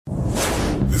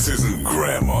This isn't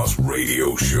Grandma's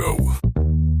radio show.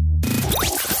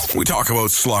 We talk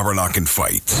about slobber-knocking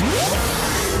fights,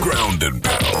 ground and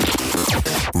pound,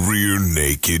 rear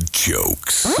naked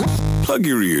chokes. Plug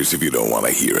your ears if you don't want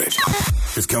to hear it.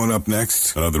 It's coming up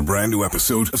next, another brand new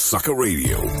episode of Sucka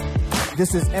Radio.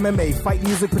 This is MMA fight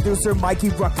music producer Mikey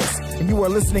Ruckus, and you are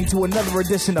listening to another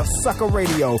edition of Sucka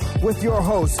Radio with your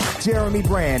host, Jeremy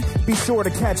Brand. Be sure to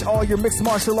catch all your mixed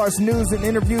martial arts news and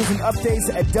interviews and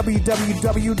updates at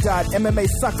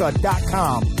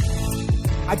www.mmasucka.com.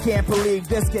 I can't believe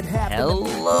this can happen.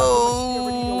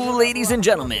 Hello, ladies and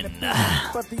gentlemen.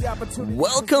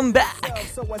 Welcome back.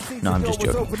 No, I'm just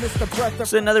joking.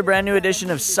 It's another brand new edition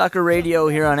of Sucka Radio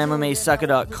here on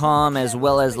MMAsucka.com, as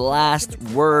well as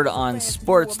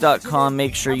lastwordonsports.com.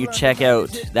 Make sure you check out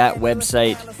that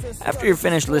website after you're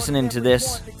finished listening to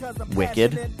this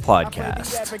wicked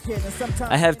podcast.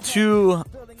 I have two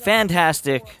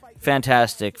fantastic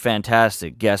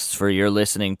guests for your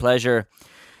listening pleasure.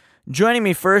 Joining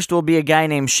me first will be a guy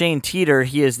named Shane Teater.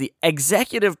 He is the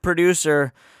executive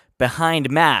producer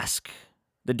behind Mask,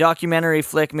 the documentary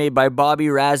flick made by Bobby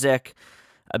Razek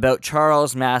about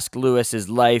Charles Mask Lewis's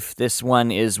life. This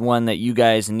one is one that you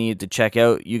guys need to check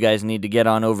out. You guys need to get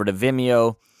on over to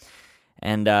Vimeo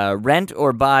and rent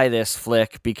or buy this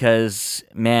flick because,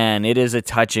 man, it is a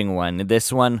touching one.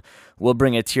 This one will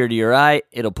bring a tear to your eye.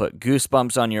 It'll put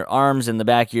goosebumps on your arms and the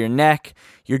back of your neck.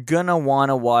 You're going to want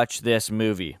to watch this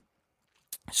movie.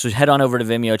 So head on over to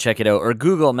Vimeo, check it out, or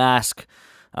Google Mask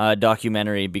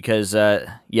documentary because,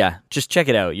 just check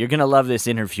it out. You're going to love this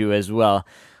interview as well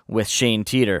with Shane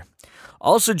Teater.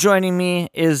 Also joining me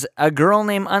is a girl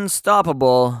named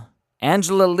Unstoppable,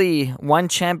 Angela Lee, won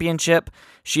championship.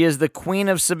 She is the queen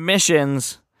of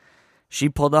submissions. She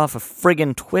pulled off a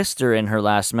friggin' twister in her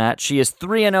last match. She is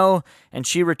 3-0, and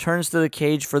she returns to the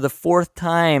cage for the fourth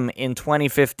time in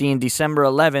 2015, December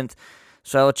 11th.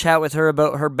 So I will chat with her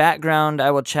about her background, I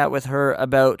will chat with her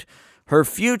about her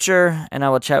future, and I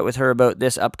will chat with her about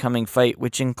this upcoming fight,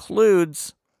 which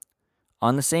includes,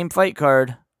 on the same fight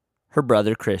card, her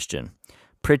brother Christian.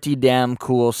 Pretty damn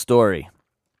cool story.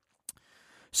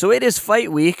 So it is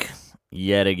fight week,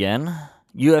 yet again.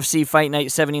 UFC Fight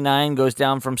Night 79 goes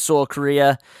down from Seoul,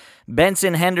 Korea.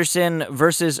 Benson Henderson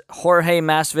versus Jorge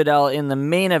Masvidal in the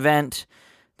main event.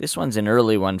 This one's an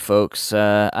early one, folks.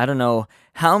 I don't know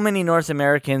how many North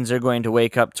Americans are going to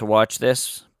wake up to watch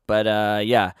this, but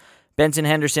Benson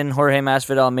Henderson, Jorge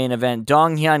Masvidal main event.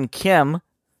 Dong Hyun Kim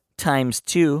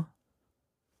 ×2.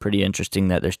 Pretty interesting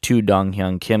that there's two Dong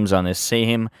Hyun Kims on this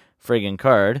same friggin'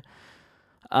 card.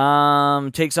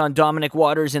 Takes on Dominic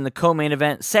Waters in the co-main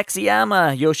event.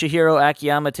 Sexyama Yoshihiro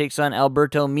Akiyama takes on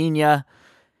Alberto Mina.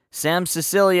 Sam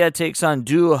Cecilia takes on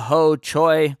Du Ho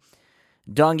Choi.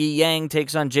 Dongi Yang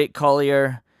takes on Jake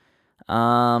Collier.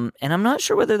 And I'm not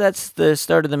sure whether that's the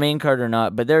start of the main card or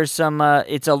not, but there's some,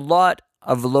 it's a lot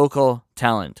of local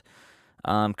talent.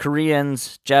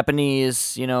 Koreans,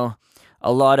 Japanese, a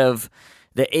lot of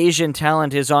the Asian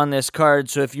talent is on this card.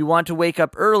 So if you want to wake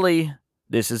up early,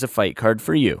 this is a fight card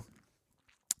for you.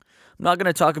 I'm not going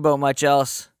to talk about much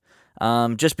else.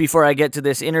 Just before I get to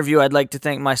this interview, I'd like to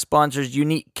thank my sponsors,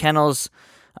 Unique Kennels.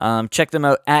 Check them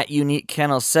out at Unique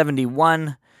Kennels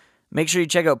 71. Make sure you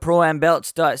check out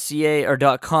proambelts.ca or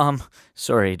 .com.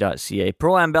 Sorry, .ca.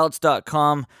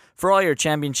 proambelts.com for all your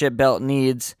championship belt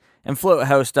needs, and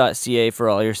floathouse.ca for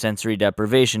all your sensory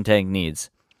deprivation tank needs.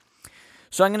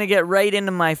 So I'm going to get right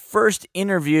into my first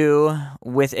interview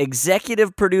with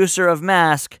executive producer of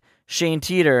Mask, Shane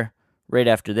Teater, right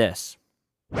after this.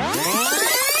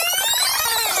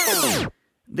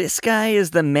 This guy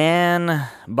is the man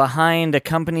behind a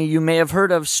company you may have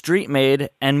heard of, Street Made,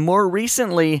 and more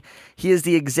recently, he is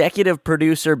the executive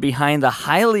producer behind the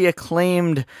highly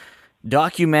acclaimed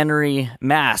documentary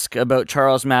Mask about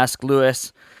Charles Mask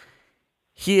Lewis.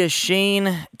 He is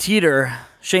Shane Teater.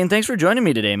 Shane, thanks for joining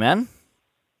me today, man.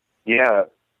 Yeah,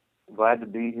 glad to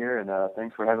be here, and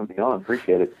thanks for having me on.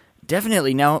 Appreciate it.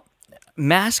 Definitely. Now,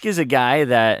 Mask is a guy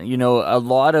that, a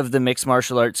lot of the mixed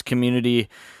martial arts community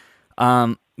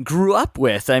grew up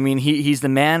with. I mean, he's the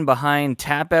man behind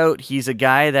Tap Out. He's a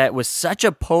guy that was such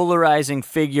a polarizing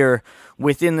figure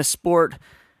within the sport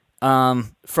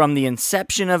from the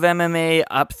inception of MMA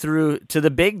up through to the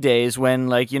big days when,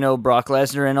 Brock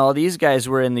Lesnar and all these guys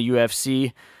were in the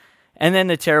UFC. And then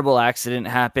the terrible accident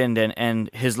happened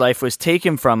and his life was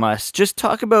taken from us. Just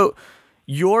talk about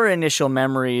your initial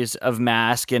memories of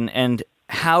Mask and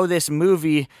how this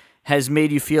movie has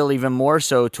made you feel even more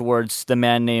so towards the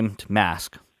man named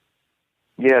Mask.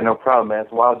 Yeah, no problem, man.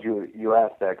 It's wild you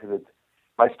asked that because it's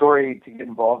my story to get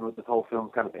involved with this whole film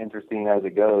is kind of interesting as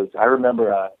it goes. I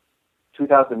remember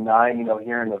 2009,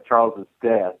 hearing of Charles's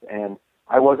death, and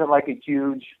I wasn't like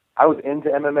I was into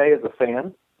MMA as a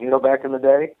fan, back in the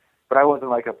day, but I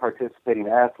wasn't like a participating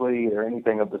athlete or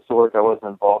anything of the sort. I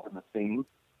wasn't involved in the scene.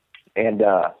 And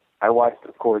I watched,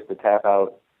 of course, the Tap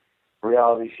Out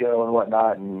reality show and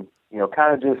whatnot, and,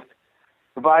 kind of just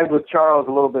vibed with Charles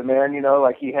a little bit, man.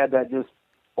 Like he had that just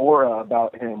aura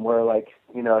about him where, like,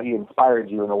 he inspired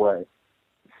you in a way.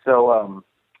 So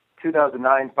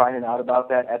 2009, finding out about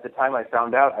that, at the time I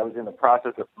found out, I was in the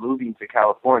process of moving to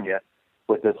California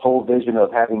with this whole vision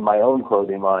of having my own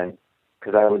clothing line,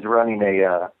 because I was running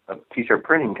a T-shirt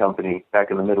printing company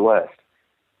back in the Midwest.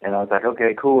 And I was like,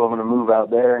 okay, cool, I'm going to move out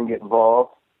there and get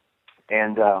involved.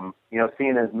 And,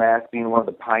 seeing as Mask being one of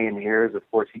the pioneers, of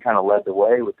course, he kind of led the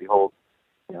way with the whole,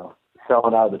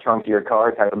 selling out of the trunk of your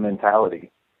car type of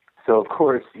mentality. So, of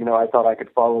course, I thought I could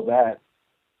follow that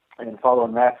and follow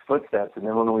in Mask's footsteps. And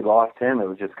then when we lost him, it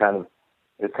was just kind of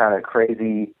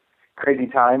crazy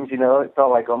times, It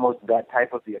felt like almost that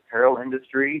type of the apparel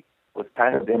industry was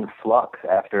kind of in flux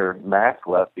after Mask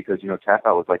left, because, Tap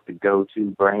Out was like the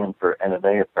go-to brand for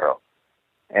MMA apparel.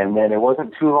 And then it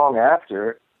wasn't too long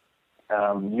after,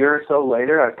 a year or so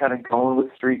later, I was kind of going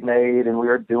with Street Made, and we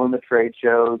were doing the trade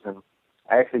shows, and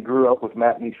I actually grew up with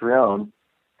Matt Mitrione,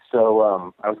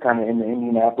 so I was kind of in the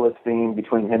Indianapolis scene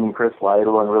between him and Chris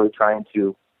Lytle and really trying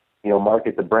to,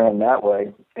 market the brand that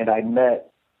way. And I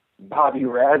met Bobby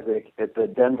Razik at the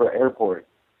Denver airport.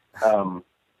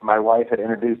 My wife had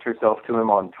introduced herself to him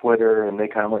on Twitter, and they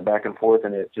kind of went back and forth,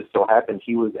 and it just so happened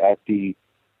he was at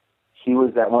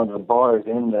one of the bars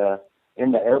in the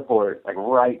airport, like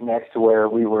right next to where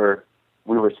we were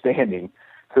standing.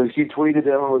 So she tweeted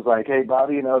him and was like, "Hey,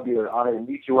 Bobby, it'd be an honor to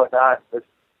meet you, whatnot." This,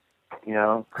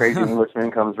 crazy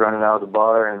Englishman comes running out of the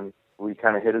bar, and we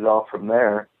kind of hit it off from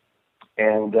there.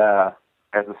 And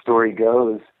as the story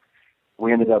goes,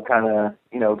 we ended up kind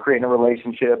of, creating a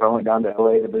relationship. I went down to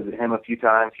LA to visit him a few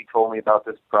times. He told me about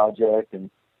this project, and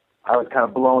I was kind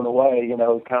of blown away. It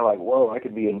was kind of like, whoa, I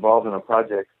could be involved in a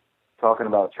project talking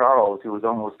about Charles, who was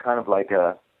almost kind of like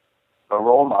a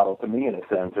role model to me in a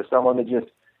sense, or someone that just,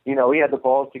 he had the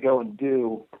balls to go and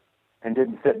do and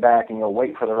didn't sit back and,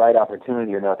 wait for the right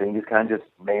opportunity or nothing. He just kind of just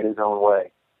made his own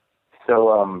way.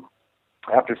 So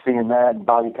after seeing that,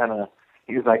 Bobby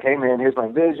he was like, "Hey, man, here's my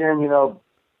vision,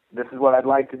 this is what I'd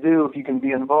like to do if you can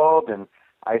be involved." And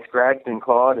I scratched and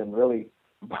clawed and really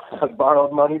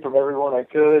borrowed money from everyone I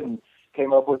could and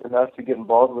came up with enough to get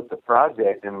involved with the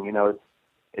project. And,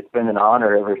 it's been an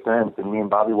honor ever since. And me and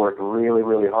Bobby worked really,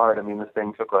 really hard. I mean, this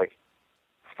thing took like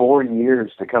 4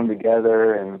 years to come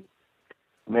together. And,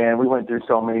 man, we went through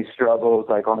so many struggles,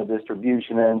 like on the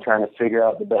distribution end, trying to figure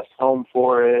out the best home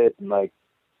for it. And, like,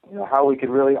 how we could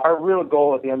really, our real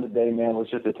goal at the end of the day, man, was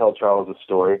just to tell Charles a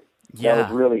story. Yeah. That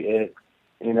was really it,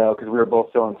 because we were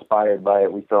both so inspired by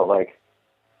it. We felt like,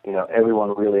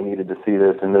 everyone really needed to see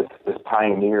this, and this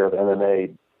pioneer of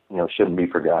MMA, shouldn't be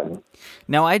forgotten.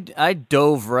 Now, I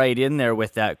dove right in there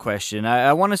with that question.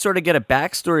 I want to sort of get a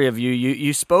backstory of you.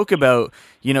 You spoke about,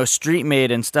 Street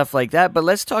Made and stuff like that, but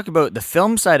let's talk about the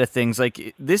film side of things.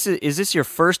 Like, is this your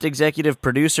first executive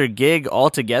producer gig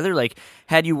altogether? Like,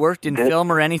 had you worked in film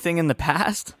or anything in the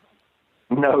past?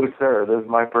 No, sir. This is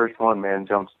my first one, man.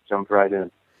 Jumped right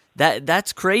in.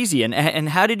 That's crazy. And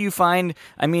how did you find,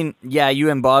 I mean, yeah, you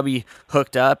and Bobby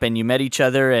hooked up and you met each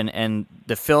other and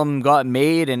the film got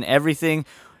made and everything.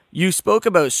 You spoke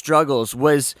about struggles.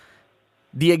 Was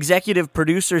the executive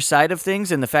producer side of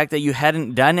things and the fact that you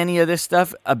hadn't done any of this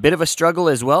stuff a bit of a struggle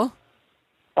as well?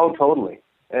 Oh, totally.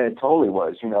 It totally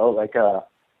was.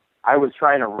 I was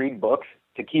trying to read books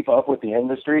to keep up with the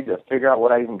industry, to figure out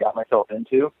what I even got myself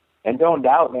into. And don't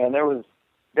doubt, man, there was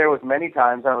many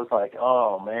times I was like,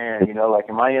 oh man, like,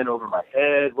 am I in over my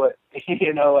head? What,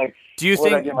 like, do you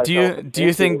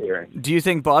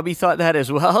think Bobby thought that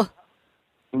as well?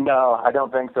 No, I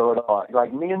don't think so at all.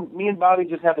 Like, me and Bobby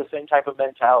just have the same type of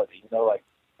mentality, like,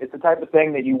 it's the type of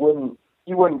thing that you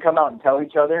wouldn't come out and tell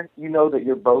each other. That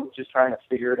you're both just trying to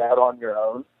figure it out on your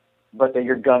own, but that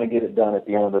you're gonna get it done at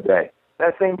the end of the day.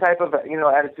 That same type of,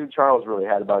 attitude Charles really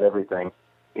had about everything.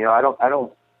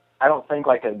 I don't think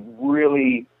like a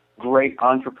really great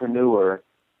entrepreneur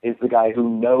is the guy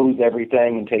who knows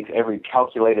everything and takes every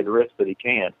calculated risk that he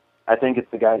can. I think it's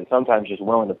the guy that sometimes just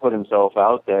willing to put himself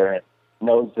out there and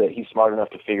knows that he's smart enough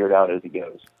to figure it out as he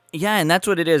goes. Yeah, and that's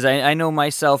what it is. I know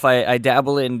myself, I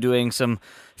dabble in doing some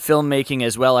filmmaking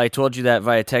as well. I told you that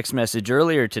via text message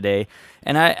earlier today.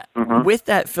 And with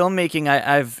that filmmaking,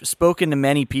 I've spoken to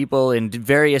many people in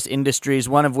various industries,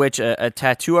 one of which a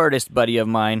tattoo artist buddy of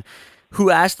mine who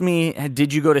asked me,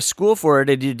 did you go to school for it?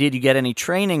 Did you get any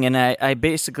training? And I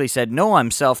basically said, no,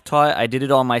 I'm self-taught. I did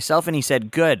it all myself. And he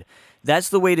said, good. That's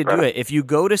the way to do it. If you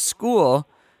go to school,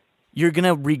 you're going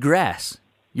to regress.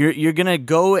 You're going to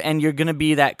go and you're going to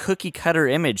be that cookie cutter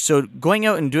image. So going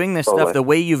out and doing this stuff the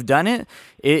way you've done it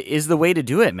is the way to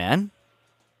do it, man.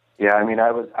 Yeah, I mean,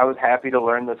 I was happy to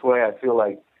learn this way. I feel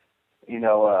like,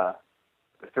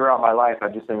 throughout my life,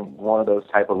 I've just been one of those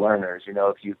type of learners.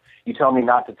 If you tell me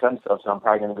not to touch stuff, so I'm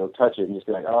probably going to go touch it and just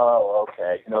be like, oh,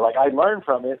 okay. Like I learned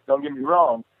from it. Don't get me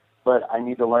wrong, but I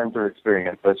need to learn through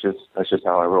experience. That's just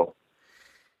how I roll.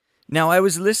 Now, I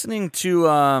was listening to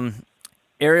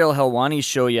Ariel Helwani's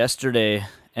show yesterday,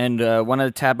 and one of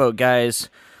the Tap Out guys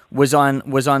was on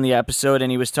the episode,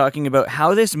 and he was talking about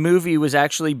how this movie was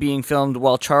actually being filmed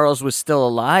while Charles was still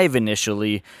alive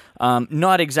initially.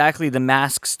 Not exactly the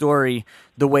Mask story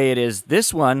the way it is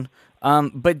this one,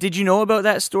 but did you know about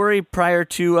that story prior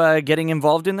to getting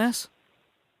involved in this?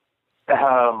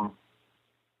 No.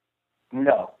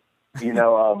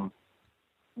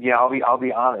 Yeah, I'll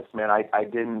be honest, man. I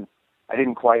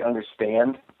didn't quite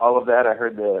understand all of that. I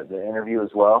heard the interview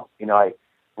as well. I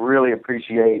really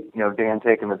appreciate, Dan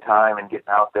taking the time and getting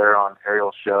out there on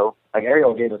Ariel's show. Like,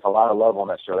 Ariel gave us a lot of love on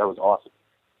that show. That was awesome,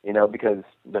 because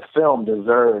the film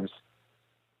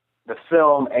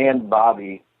and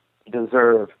Bobby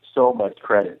deserve so much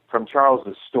credit. From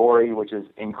Charles' story, which is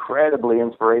incredibly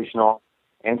inspirational,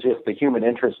 and just the human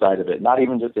interest side of it, not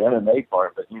even just the MMA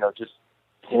part, but, just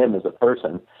him as a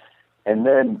person. And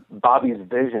then Bobby's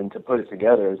vision to put it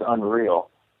together is unreal.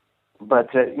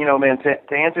 But, man,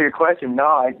 to answer your question,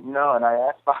 no, and I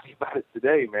asked Bobby about it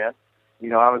today, man.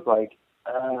 I was like,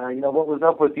 what was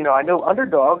up with, I know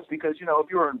underdogs because, if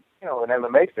you were, an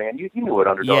MMA fan, you knew what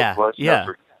underdogs was.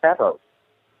 For Tap Out.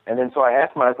 And then so I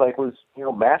asked him, I was like, was,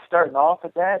 Matt starting off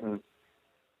at that? And,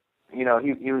 he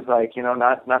was like,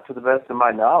 not to the best of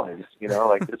my knowledge,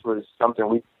 like this was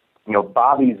something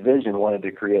Bobby's vision wanted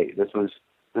to create. This was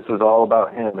all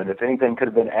about him. And if anything could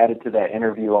have been added to that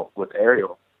interview with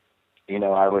Ariel,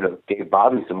 I would have gave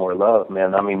Bobby some more love,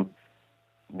 man. I mean,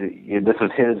 this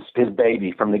was his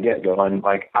baby from the get-go. And,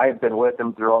 like, I've been with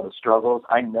him through all the struggles.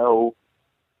 I know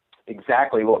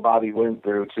exactly what Bobby went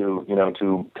through to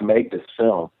make this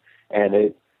film. And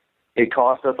it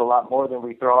cost us a lot more than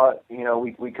we thought.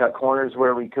 We cut corners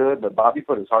where we could, but Bobby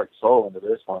put his heart and soul into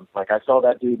this one. Like, I saw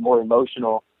that dude more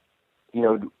emotional,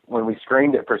 when we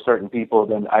screened it for certain people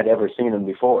than I'd ever seen him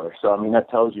before. So, I mean, that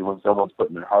tells you when someone's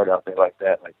putting their heart out there like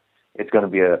that, like, it's going to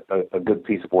be a good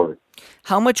piece of work.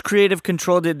 How much creative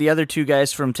control did the other two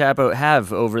guys from Tap Out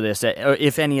have over this,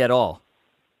 if any at all?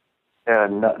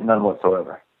 None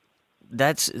whatsoever.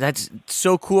 That's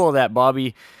so cool that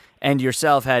Bobby and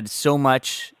yourself had so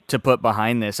much to put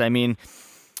behind this. I mean,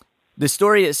 the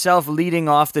story itself leading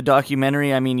off the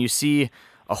documentary, I mean, you see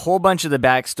a whole bunch of the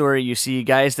backstory. You see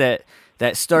guys that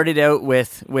started out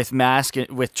with Mask,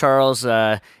 with Charles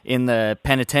in the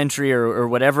penitentiary or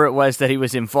whatever it was that he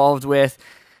was involved with,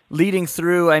 leading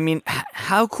through. I mean,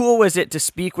 how cool was it to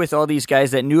speak with all these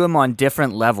guys that knew him on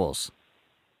different levels?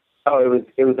 Oh,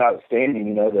 it was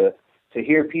outstanding, to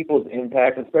hear people's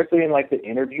impact, especially in, like, the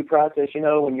interview process,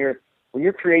 when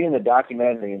you're creating the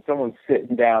documentary and someone's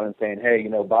sitting down and saying, hey,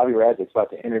 Bobby Radnick's about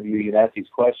to interview you and ask these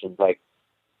questions, like,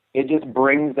 it just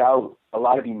brings out a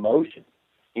lot of emotion.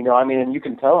 And you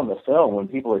can tell in the film when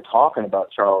people are talking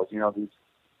about Charles,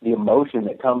 the emotion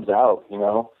that comes out,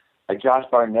 like Josh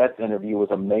Barnett's interview was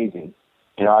amazing.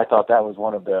 I thought that was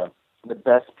one of the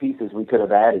best pieces we could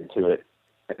have added to it.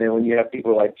 And then when you have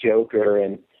people like Joker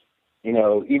and,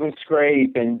 even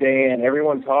Scrape and Dan,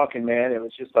 everyone talking, man, it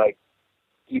was just like,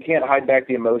 you can't hide back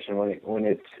the emotion when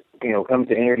it's comes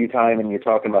to interview time and you're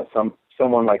talking about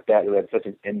someone like that who had such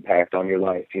an impact on your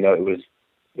life.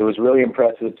 It was really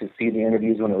impressive to see the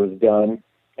interviews when it was done,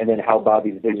 and then how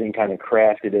Bobby's vision kind of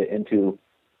crafted it into,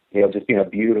 just being a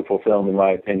beautiful film, in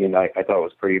my opinion. I thought it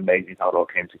was pretty amazing how it all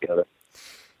came together.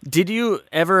 Did you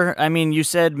ever, I mean, you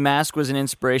said Mask was an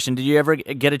inspiration. Did you ever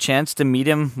get a chance to meet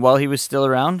him while he was still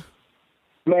around?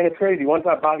 Man, it's crazy. One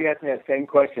time Bobby asked me that same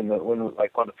question when one of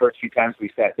the first few times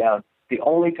we sat down. The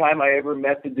only time I ever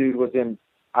met the dude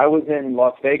I was in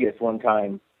Las Vegas one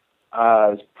time. It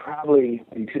was probably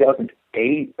in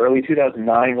 2008, early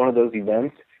 2009, one of those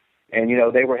events. And,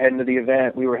 they were heading to the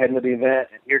event. We were heading to the event.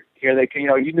 And here they came.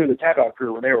 You knew the Tap Out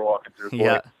crew when they were walking through.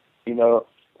 Yeah.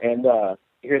 And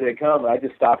here they come. I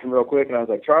just stopped him real quick, and I was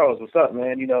like, Charles, what's up,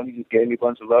 man? He just gave me a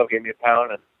bunch of love, gave me a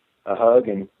pound and a hug,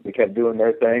 and we kept doing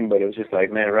their thing. But it was just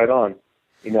like, man, right on.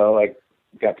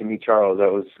 got to meet Charles.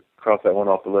 That was, cross that one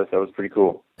off the list. That was pretty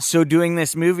cool. So doing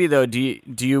this movie, though, do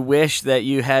you wish that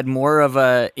you had more of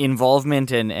a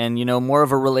involvement and more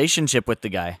of a relationship with the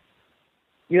guy?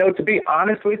 To be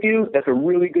honest with you, that's a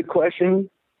really good question.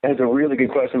 That's a really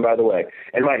good question, by the way.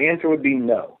 And my answer would be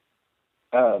no.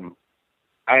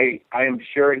 I am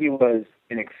sure he was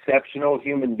an exceptional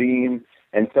human being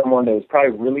and someone that was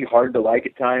probably really hard to like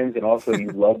at times, and also you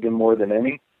loved him more than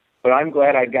any. But I'm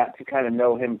glad I got to kind of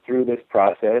know him through this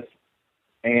process.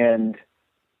 And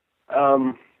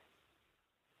I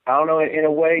don't know, in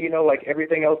a way, like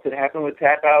everything else that happened with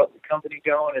Tap Out, the company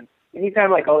going, and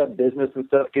anytime like all that business and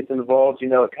stuff gets involved,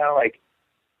 it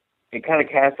kind of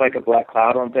casts like a black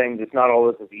cloud on things. It's not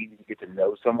always as easy to get to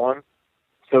know someone.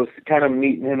 So kind of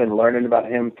meeting him and learning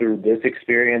about him through this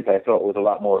experience, I felt was a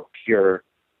lot more pure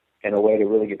and a way to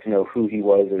really get to know who he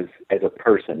was as a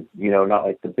person, not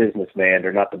like the businessman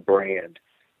or not the brand.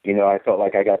 I felt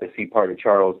like I got to see part of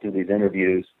Charles through these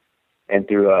interviews and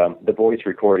through the voice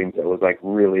recordings that was like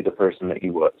really the person that he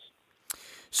was.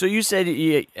 So you said,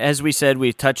 as we said,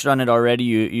 we touched on it already,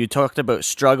 you talked about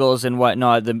struggles and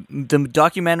whatnot. The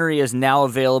documentary is now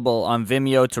available on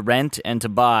Vimeo to rent and to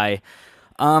buy.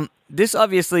 This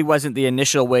obviously wasn't the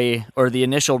initial way or the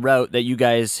initial route that you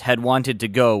guys had wanted to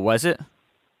go, was it?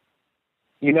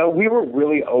 We were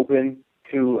really open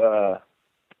to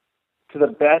the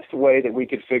best way that we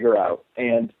could figure out.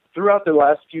 And throughout the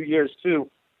last few years, too,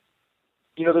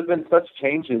 there's been such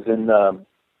changes in the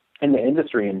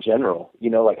industry in general,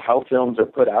 like how films are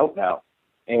put out now.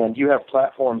 And you have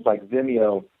platforms like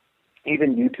Vimeo,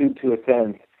 even YouTube to a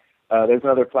sense. There's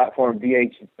another platform,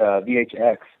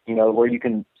 VHX, where you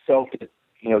can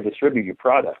distribute your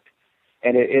product.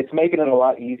 And it's making it a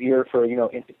lot easier for,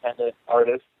 independent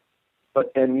artists.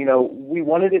 But then, we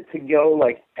wanted it to go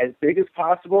like as big as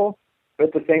possible, but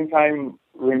at the same time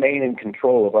remain in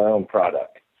control of our own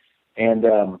product. And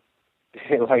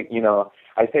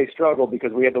I say struggle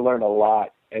because we had to learn a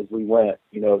lot as we went,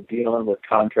 dealing with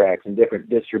contracts and different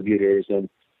distributors. And,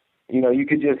 you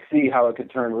could just see how it could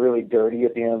turn really dirty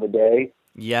at the end of the day.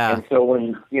 Yeah. And so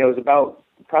when, it was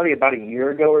probably about a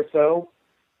year ago or so,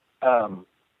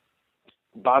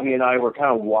 Bobby and I were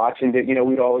kind of watching it.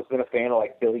 We'd always been a fan of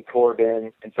like Billy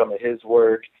Corben and some of his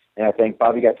work. And I think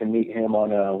Bobby got to meet him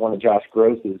on one of Josh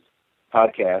Gross's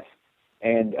podcasts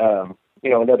and,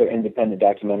 another independent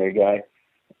documentary guy.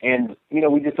 And,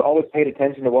 we just always paid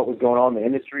attention to what was going on in the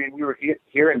industry. And we were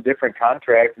hearing different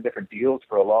contracts and different deals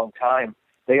for a long time.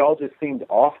 They all just seemed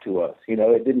off to us.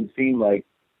 It didn't seem like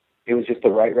it was just the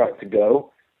right route to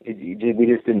go. We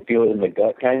just didn't feel it in the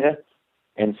gut, kind of.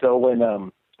 And so when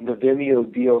the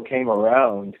Vimeo deal came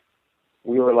around,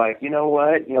 we were like, you know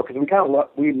what? Because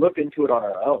we looked into it on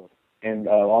our own and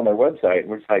on their website. And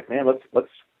we're just like, man,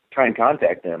 let's try and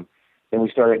contact them. Then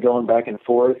we started going back and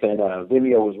forth, and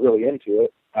Vimeo was really into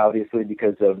it, obviously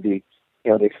because of the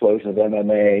explosion of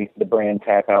MMA, the brand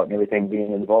Tap Out, and everything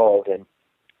being involved. And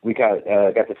we got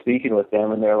to speaking with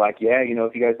them, and they're like, yeah,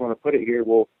 if you guys want to put it here,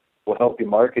 we'll help you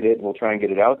market it, and we'll try and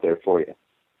get it out there for you.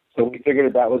 So we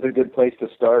figured that was a good place to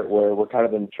start, where we're kind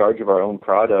of in charge of our own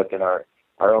product and our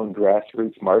own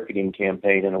grassroots marketing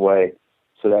campaign in a way.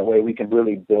 So that way we can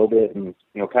really build it and,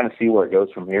 kind of see where it goes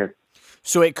from here.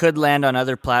 So it could land on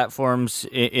other platforms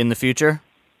in the future?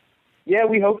 Yeah,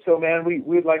 we hope so, man.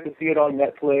 We'd like to see it on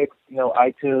Netflix,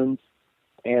 iTunes,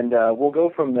 and we'll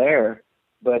go from there.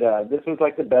 But this was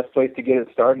like the best place to get it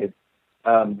started.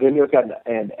 Vimeo's got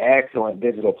an excellent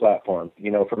digital platform.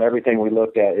 From everything we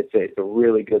looked at, it's a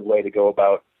really good way to go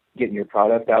about getting your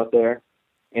product out there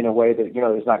in a way that,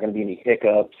 there's not going to be any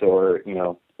hiccups or,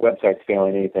 websites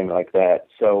failing, anything like that.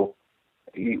 So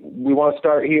we want to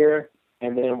start here,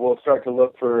 and then we'll start to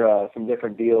look for some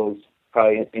different deals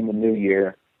probably in the new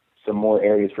year, some more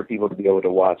areas for people to be able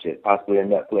to watch it, possibly on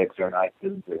Netflix or an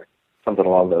iTunes or something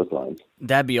along those lines.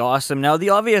 That'd be awesome. Now, the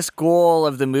obvious goal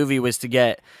of the movie was to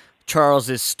get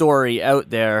Charles's story out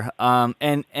there,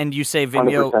 and you say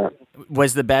Vimeo 100%.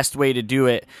 Was the best way to do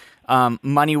it,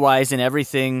 money-wise and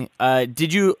everything.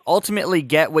 Did you ultimately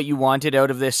get what you wanted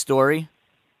out of this story?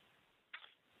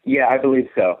 Yeah, I believe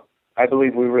so. I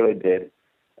believe we really did.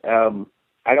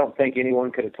 I don't think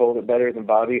anyone could have told it better than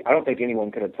Bobby. I don't think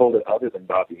anyone could have told it other than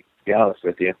Bobby, to be honest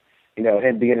with you.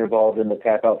 Him being involved in the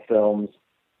Tap Out films,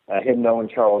 him knowing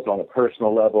Charles on a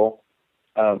personal level.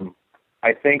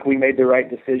 I think we made the right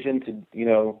decision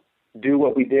to, do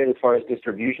what we did as far as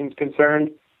distribution is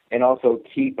concerned, and also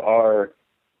keep our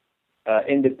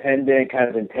independent kind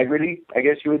of integrity, I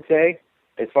guess you would say,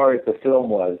 as far as the film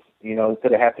was.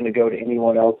 Instead of having to go to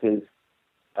anyone else's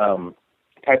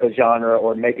type of genre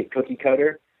or make it cookie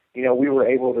cutter, we were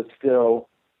able to still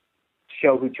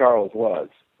show who Charles was,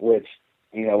 which,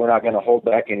 you know, we're not going to hold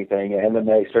back anything.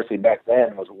 MMA, especially back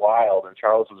then, was wild, and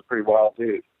Charles was a pretty wild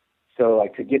dude. So,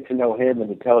 like, to get to know him and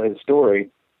to tell his story,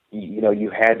 you know, you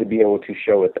had to be able to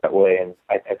show it that way, and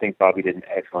I think Bobby did an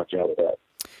excellent job of that.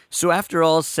 So after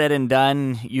all's said and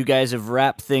done, you guys have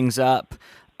wrapped things up.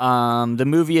 The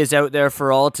movie is out there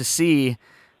for all to see.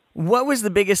 What was the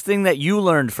biggest thing that you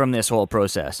learned from this whole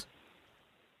process?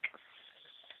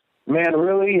 Man,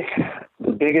 really,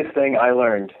 the biggest thing I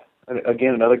learned,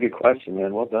 again, another good question,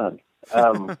 man, well done.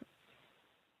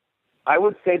 I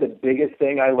would say the biggest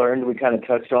thing I learned, we kind of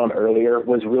touched on earlier,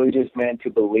 was really just, man, to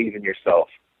believe in yourself.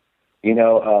 You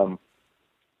know,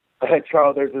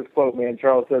 Charles, there's this quote, man,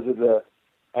 Charles says it,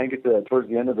 I think it's towards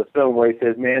the end of the film, where he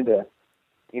says, man,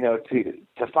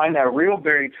 to find that real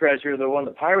buried treasure, the one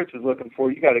the pirates was looking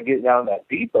for, you got to get down that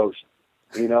deep ocean.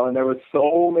 You know, and there was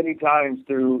so many times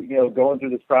through, you know, going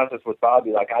through this process with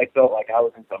Bobby, like I felt like I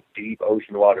was in some deep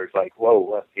ocean waters, like, whoa,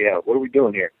 what are we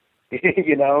doing here?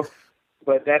 You know,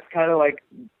 but that's kind of like,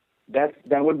 that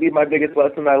would be my biggest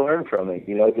lesson I learned from it.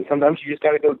 You know, that sometimes you just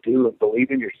got to go do and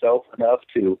believe in yourself enough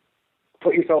to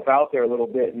put yourself out there a little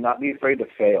bit and not be afraid to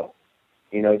fail.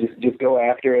 You know, just go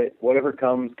after it. Whatever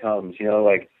comes. You know,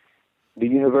 like the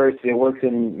universe, it works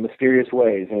in mysterious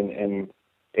ways, and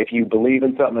if you believe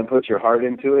in something and put your heart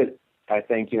into it, I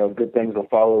think, you know, good things will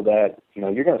follow that. You know,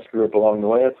 you're going to screw up along the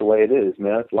way. That's the way it is,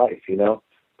 man. It's life, you know.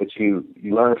 But you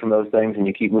learn from those things and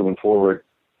you keep moving forward.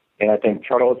 And I think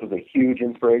Charles was a huge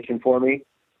inspiration for me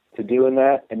to doing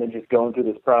that. And then just going through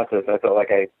this process, I felt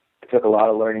like I took a lot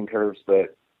of learning curves,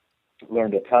 but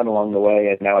learned a ton along the way.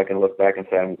 And now I can look back and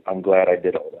say, I'm glad I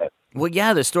did all that. Well,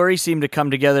 yeah, the story seemed to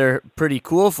come together pretty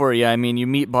cool for you. I mean, you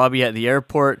meet Bobby at the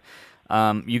airport.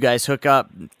 You guys hook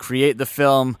up, create the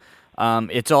film.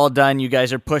 It's all done. You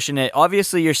guys are pushing it.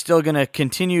 Obviously, you're still going to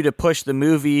continue to push the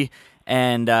movie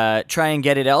and try and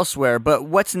get it elsewhere. But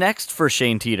what's next for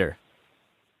Shane Teater?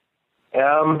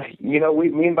 You know,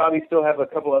 me and Bobby still have a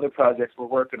couple other projects we're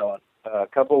working on. A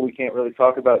couple we can't really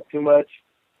talk about too much.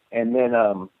 And then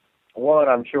one,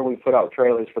 I'm sure we put out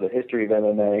trailers for the history of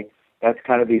MMA. That's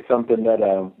kind of be something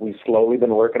that we've slowly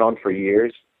been working on for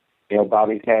years. You know,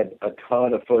 Bobby's had a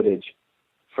ton of footage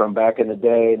from back in the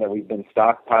day that we've been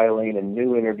stockpiling, and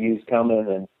new interviews coming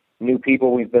and new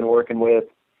people we've been working with.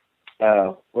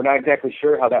 We're not exactly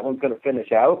sure how that one's going to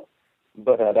finish out,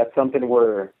 but that's something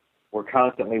we're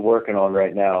constantly working on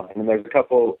right now. And then there's a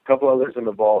couple others in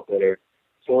the vault that are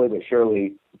slowly but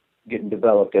surely getting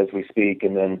developed as we speak,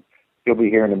 and then you'll be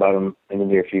hearing about them in the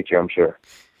near future, I'm sure.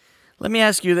 Let me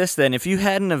ask you this then. If you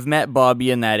hadn't have met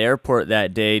Bobby in that airport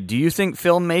that day, do you think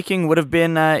filmmaking would have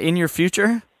been in your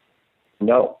future?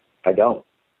 No, I don't.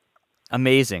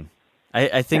 Amazing.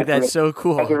 I think that's so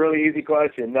cool. That's a really easy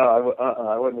question. No,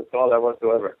 I wouldn't have thought that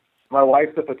whatsoever. My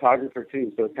wife's a photographer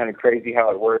too, so it's kind of crazy how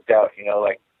it worked out. You know,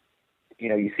 like, you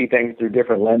know, you see things through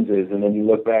different lenses, and then you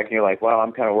look back and you're like, wow,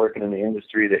 I'm kind of working in the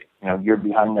industry that, you know, you're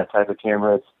behind that type of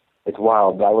camera. It's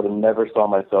wild. But I would have never saw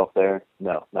myself there.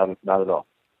 No, not at all.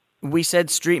 We said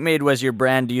Street Made was your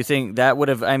brand. Do you think that would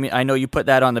have, I mean, I know you put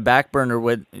that on the back burner.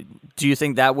 Do you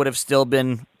think that would have still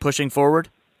been pushing forward?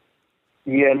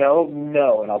 Yeah,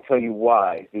 no, and I'll tell you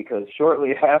why. Because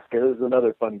shortly after, this is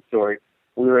another funny story,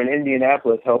 we were in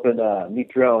Indianapolis helping Meet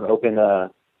Drone open a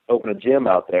gym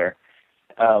out there,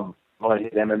 one of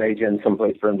his MMA gyms,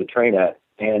 someplace for him to train at.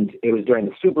 And it was during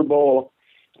the Super Bowl.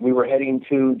 We were heading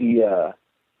to the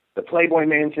Playboy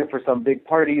Mansion for some big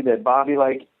party that Bobby,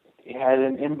 like, had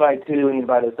an invite to, and he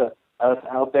invited us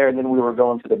out there. And then we were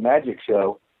going to the Magic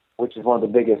Show, which is one of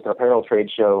the biggest apparel trade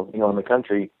show, you know, in the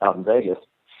country, out in Vegas.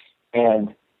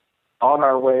 And on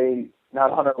our way,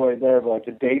 not on our way there, but like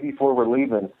the day before we're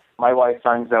leaving, my wife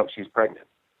finds out she's pregnant.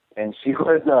 And she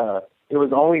was, it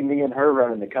was only me and her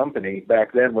running the company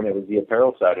back then when it was the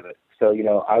apparel side of it. So, you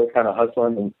know, I was kind of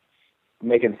hustling and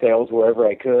making sales wherever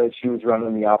I could. She was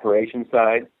running the operations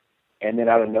side. And then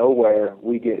out of nowhere,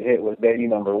 we get hit with baby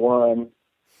number one.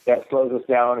 That slows us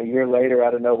down. A year later,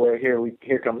 out of nowhere,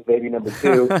 here comes baby number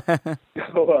two.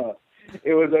 So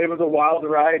it was a wild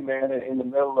ride, man, in the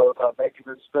middle of making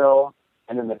this film,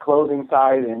 and then the clothing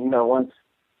side. And, you know, once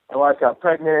my wife got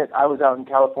pregnant, I was out in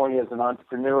California as an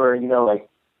entrepreneur. You know, like,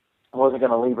 I wasn't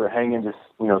going to leave her hanging, just,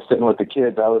 you know, sitting with the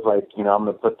kids. I was like, you know, I'm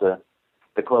going to put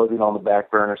the clothing on the back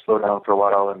burner, slow down for a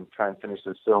while, and try and finish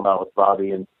this film out with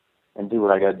Bobby and do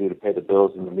what I got to do to pay the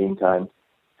bills in the meantime.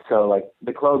 So, like,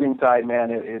 the clothing side,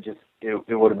 man,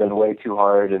 it would have been way too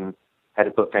hard, and had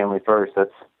to put family first.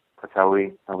 That's how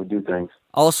we do things.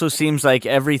 Also seems like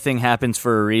everything happens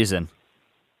for a reason.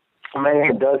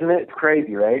 Man, doesn't it? It's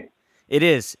crazy, right? It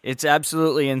is. It's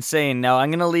absolutely insane. Now, I'm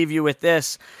going to leave you with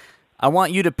this. I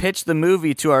want you to pitch the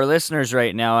movie to our listeners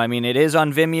right now. I mean, it is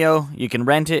on Vimeo. You can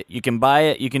rent it, you can buy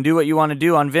it, you can do what you want to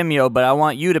do on Vimeo, but I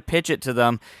want you to pitch it to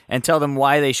them and tell them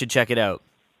why they should check it out.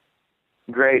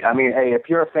 Great. I mean, hey, if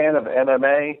you're a fan of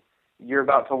MMA, you're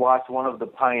about to watch one of the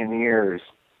pioneers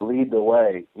lead the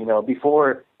way. You know,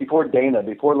 before Dana,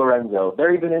 before Lorenzo,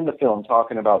 they're even in the film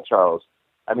talking about Charles.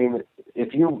 I mean,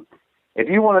 if you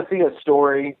want to see a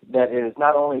story that is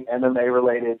not only MMA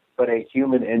related, but a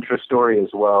human interest story as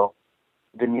well,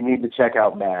 then you need to check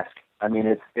out Mask. I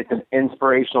mean, it's an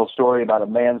inspirational story about a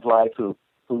man's life who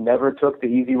never took the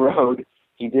easy road.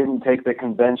 He didn't take the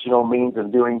conventional means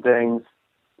of doing things.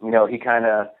 You know, he kind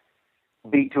of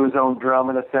beat to his own drum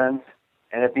in a sense.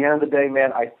 And at the end of the day,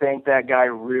 man, I think that guy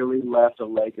really left a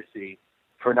legacy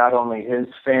for not only his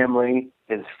family,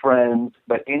 his friends,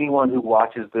 but anyone who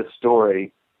watches this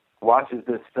story, watches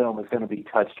this film, is going to be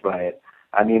touched by it.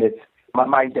 I mean, it's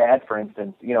my dad, for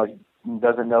instance, you know,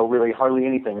 doesn't know really hardly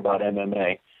anything about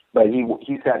MMA, but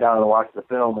he sat down and watched the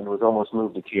film and was almost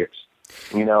moved to tears.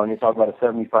 You know, and you talk about a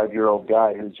 75-year-old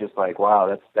guy who's just like,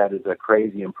 wow, that is a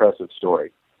crazy, impressive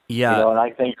story. Yeah. You know, and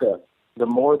I think the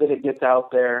more that it gets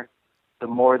out there, the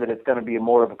more that it's going to be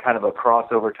more of a kind of a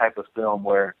crossover type of film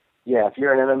where, yeah, if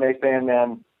you're an MMA fan,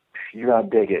 man, you're going to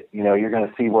dig it. You know, you're going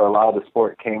to see where a lot of the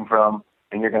sport came from,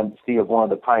 and you're going to see one of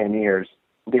the pioneers,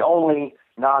 the only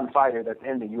non-fighter that's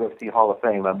in the UFC Hall of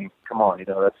Fame. I mean, come on, you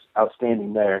know, that's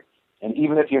outstanding there. And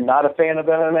even if you're not a fan of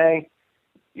MMA,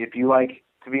 if you like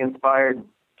to be inspired,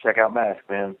 check out Mask,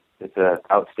 man. It's an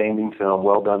outstanding film,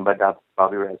 well done by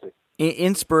Bobby Razek.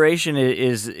 Inspiration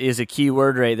is a key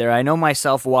word right there. I know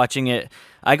myself watching it,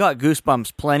 I got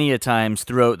goosebumps plenty of times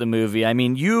throughout the movie. I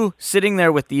mean, you sitting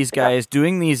there with these guys,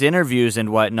 doing these interviews and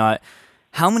whatnot,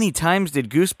 how many times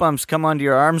did goosebumps come onto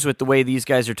your arms with the way these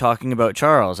guys are talking about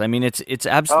Charles? I mean, it's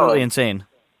absolutely insane.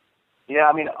 Yeah,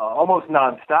 I mean, almost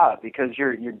nonstop, because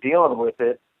you're dealing with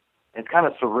it. It's kind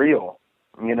of surreal.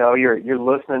 You know, you're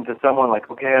listening to someone like,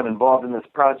 okay, I'm involved in this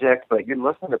project, but you're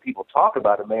listening to people talk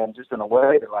about it, man, just in a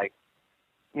way that, like,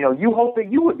 you know, you hope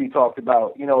that you would be talked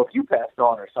about, you know, if you passed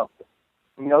on or something.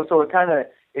 You know, so it kind of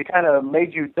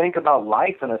made you think about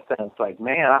life in a sense, like,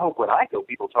 man, I hope when I go,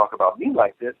 people talk about me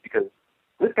like this, because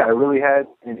this guy really had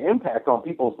an impact on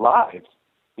people's lives.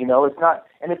 You know, it's not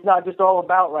just all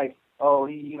about like, oh,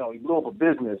 he blew up a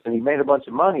business and he made a bunch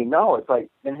of money. No, it's like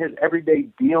in his everyday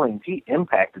dealings, he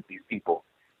impacted these people.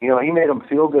 You know, he made them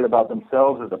feel good about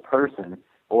themselves as a person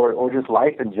or just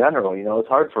life in general. You know, it's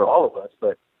hard for all of us,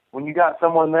 but when you got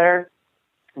someone there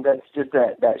that's just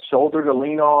that shoulder to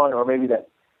lean on, or maybe that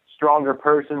stronger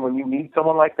person when you need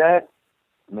someone like that,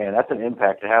 man, that's an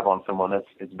impact to have on someone.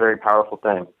 It's a very powerful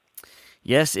thing.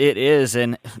 Yes, it is,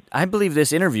 and I believe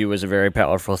this interview was a very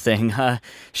powerful thing.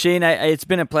 Shane, it's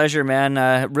been a pleasure,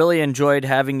 man. Really enjoyed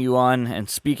having you on and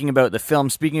speaking about the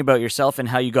film, speaking about yourself and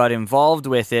how you got involved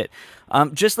with it.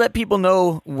 Just let people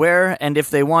know where, and if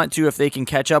they want to, if they can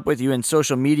catch up with you in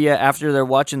social media after they're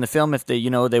watching the film, if they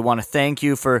want to thank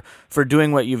you for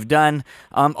doing what you've done.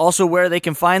 Also, where they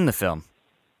can find the film.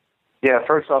 Yeah,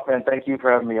 first off, man, thank you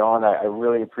for having me on. I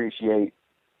really appreciate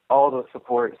all the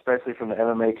support, especially from the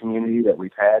MMA community that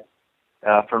we've had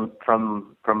from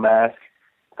Mask.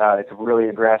 It's really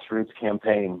a grassroots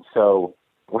campaign, so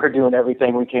we're doing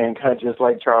everything we can, kind of just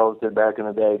like Charles did back in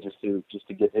the day, just to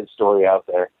get his story out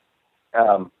there.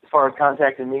 As far as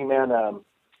contacting me, man,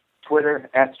 Twitter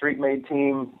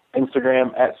 @StreetMadeTeam,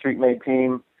 Instagram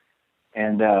 @StreetMadeTeam,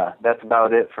 and that's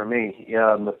about it for me.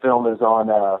 The film is on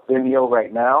Vimeo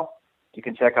right now. You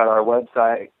can check out our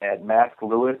website at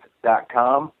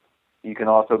masklewis.com. You can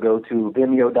also go to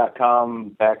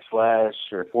vimeo.com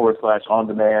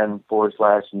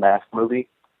 //on-demand/Mask movie.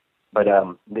 But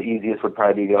the easiest would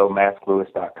probably be go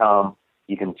masklewis.com.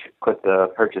 You can click the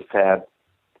purchase tab,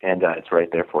 and it's right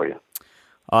there for you.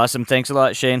 Awesome. Thanks a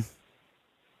lot, Shane.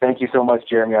 Thank you so much,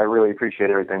 Jeremy. I really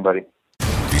appreciate everything, buddy.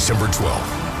 December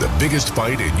 12th, the biggest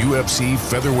fight in UFC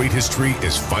featherweight history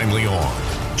is finally on.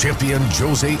 Champion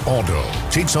Jose Aldo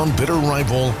takes on bitter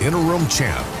rival interim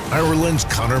champ Ireland's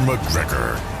Conor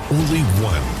McGregor. Only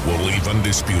one will leave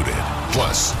undisputed.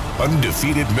 Plus,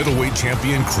 undefeated middleweight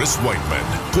champion Chris Weidman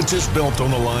puts his belt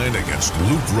on the line against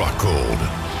Luke Rockhold.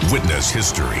 Witness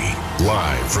history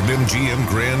live from MGM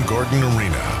Grand Garden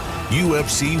Arena.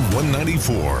 UFC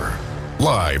 194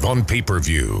 live on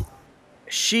pay-per-view.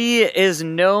 She is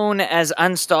known as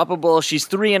unstoppable. She's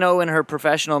 3-0 in her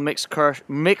professional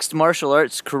mixed martial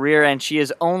arts career, and she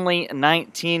is only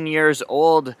 19 years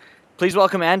old. Please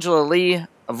welcome Angela Lee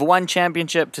of One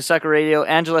Championship to Sucka Radio.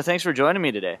 Angela, thanks for joining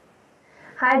me today.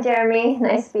 Hi, Jeremy.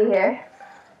 Nice to be here.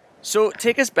 So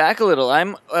take us back a little.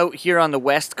 I'm out here on the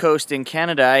West Coast in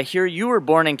Canada. I hear you were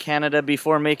born in Canada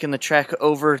before making the trek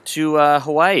over to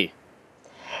Hawaii.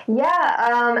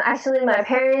 Yeah, actually my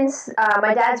parents,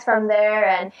 my dad's from there,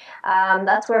 and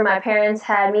that's where my parents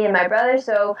had me and my brother.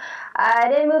 So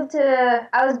I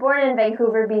was born in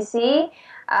Vancouver, BC.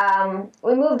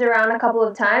 We moved around a couple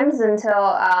of times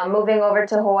until moving over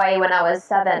to Hawaii when I was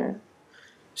 7.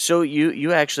 So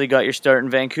you actually got your start in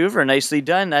Vancouver. Nicely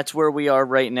done. That's where we are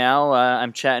right now.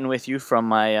 I'm chatting with you from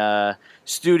my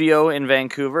studio in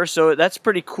Vancouver. So that's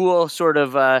pretty cool, sort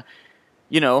of,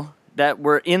 that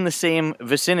we're in the same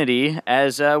vicinity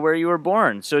as where you were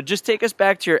born. So just take us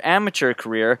back to your amateur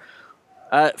career.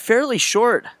 Fairly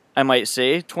short, I might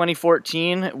say.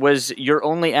 2014 was your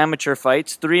only amateur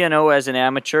fights, 3-0 as an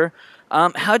amateur.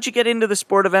 How'd you get into the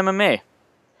sport of MMA?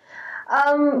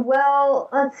 Well,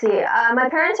 let's see. My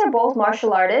parents are both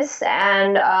martial artists,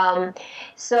 and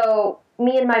so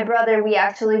me and my brother, we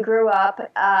actually grew up.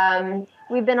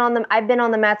 I've been on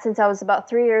the mat since I was about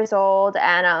 3 years old,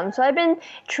 and so I've been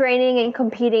training and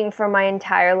competing for my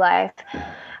entire life.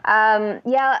 Right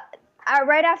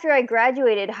after I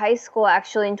graduated high school,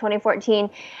 actually in 2014,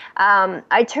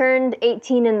 I turned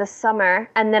 18 in the summer,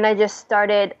 and then I just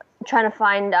started trying to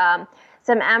find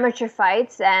some amateur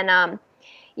fights, and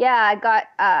I got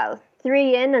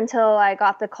 3 in until I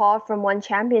got the call from One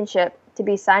Championship to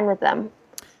be signed with them.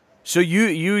 So you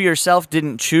yourself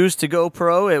didn't choose to go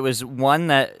pro? It was one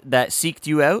that seeked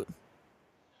you out?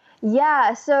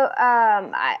 Yeah, so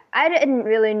I didn't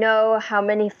really know how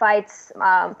many fights.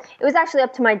 It was actually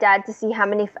up to my dad to see how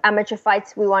many amateur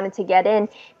fights we wanted to get in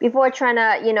before trying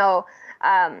to,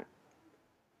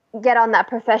 get on that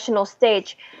professional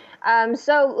stage.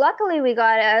 So luckily we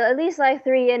got at least like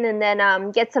 3 in, and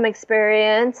then get some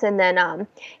experience, and then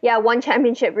One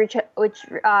Championship, which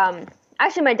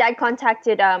actually my dad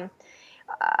contacted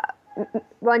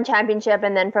One Championship,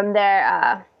 and then from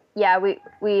there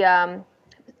we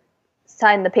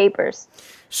signed the papers.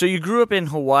 So you grew up in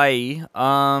Hawaii.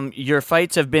 Your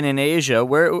fights have been in Asia.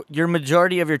 Where your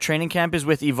majority of your training camp is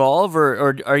with Evolve,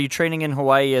 or are you training in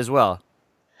Hawaii as well?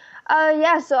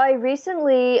 So I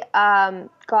recently I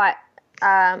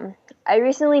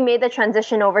recently made the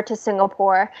transition over to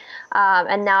Singapore,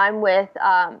 and now I'm with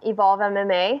Evolve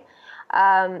MMA.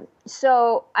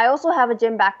 So I also have a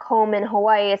gym back home in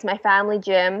Hawaii. It's my family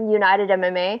gym, United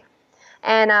MMA.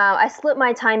 And I split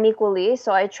my time equally,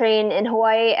 so I train in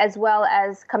Hawaii as well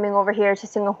as coming over here to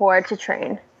Singapore to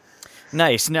train.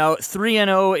 Nice. Now,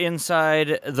 3-0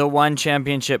 inside the One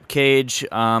Championship cage,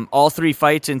 all 3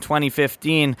 fights in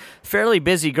 2015. Fairly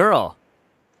busy girl.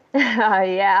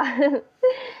 Yeah.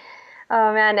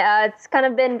 Oh, man, it's kind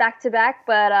of been back-to-back,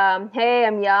 but hey,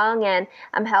 I'm young and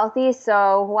I'm healthy,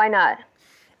 so why not?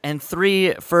 And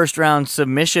 3 first-round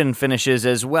submission finishes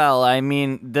as well. I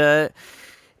mean,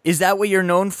 is that what you're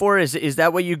known for? Is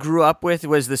that what you grew up with,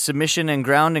 was the submission and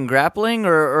ground and grappling,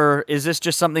 or is this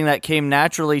just something that came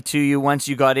naturally to you once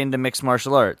you got into mixed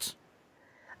martial arts?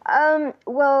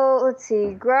 Well, let's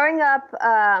see. Growing up,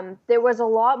 there was a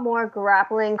lot more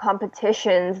grappling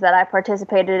competitions that I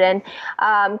participated in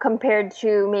compared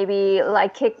to maybe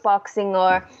like kickboxing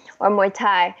or Muay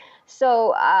Thai.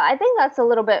 So I think that's a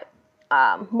little bit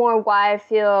more why I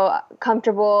feel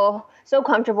so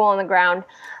comfortable on the ground.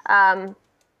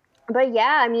 But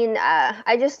yeah, I mean,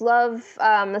 I just love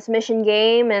the submission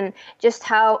game and just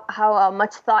how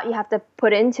much thought you have to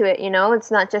put into it,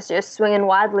 It's not just swinging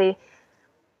wildly.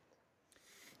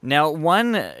 Now,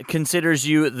 One considers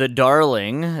you the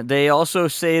darling. They also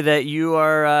say that you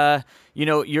are,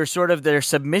 you're sort of their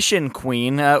submission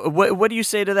queen. What do you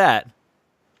say to that?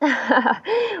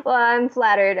 Well, I'm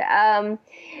flattered.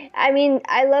 I mean,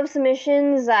 I love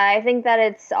submissions. I think that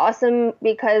it's awesome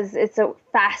because it's a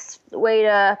fast way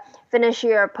to finish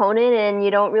your opponent and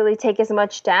you don't really take as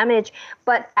much damage.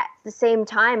 But at the same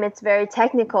time, it's very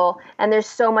technical and there's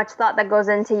so much thought that goes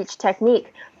into each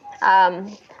technique.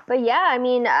 But yeah, I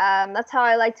mean, that's how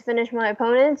I like to finish my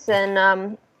opponents.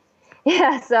 And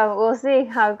so we'll see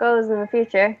how it goes in the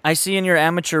future. I see in your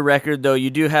amateur record, though, you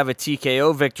do have a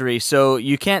TKO victory, so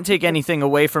you can't take anything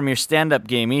away from your stand-up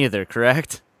game either,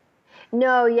 correct?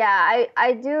 No, yeah,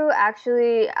 I do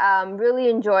actually really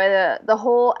enjoy the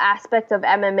whole aspect of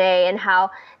MMA and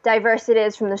how diverse it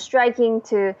is, from the striking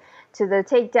to the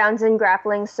takedowns and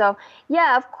grappling. So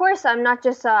yeah, of course, I'm not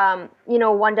just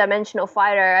one-dimensional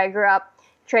fighter. I grew up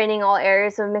training all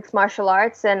areas of mixed martial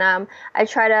arts, and I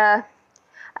try to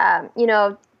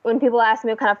when people ask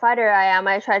me what kind of fighter I am,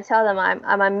 I try to tell them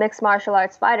I'm a mixed martial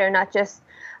arts fighter, not just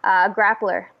a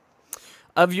grappler.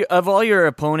 Of all your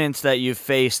opponents that you've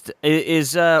faced,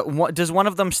 does one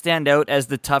of them stand out as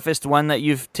the toughest one that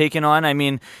you've taken on? I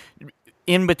mean,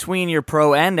 in between your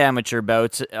pro and amateur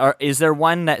bouts, is there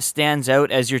one that stands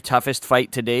out as your toughest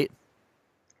fight to date?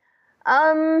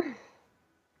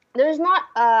 There's not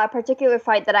a particular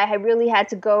fight that I really had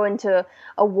to go into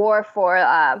a war for.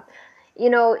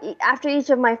 After each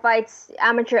of my fights,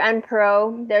 amateur and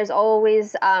pro, there's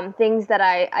always things that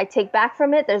I take back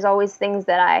from it. There's always things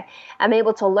that I am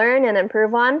able to learn and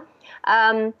improve on.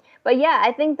 But yeah,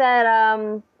 I think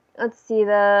that,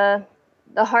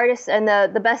 the hardest and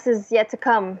the best is yet to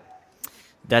come.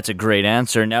 That's a great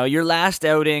answer. Now, your last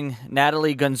outing,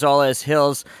 Natalie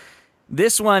Gonzalez-Hills,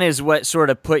 this one is what sort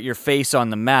of put your face on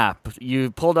the map.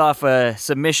 You pulled off a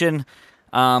submission,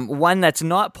 one that's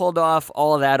not pulled off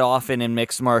all that often in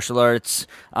mixed martial arts.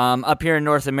 Up here in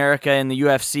North America in the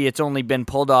UFC, it's only been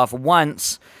pulled off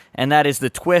once, and that is the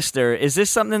twister. Is this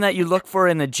something that you look for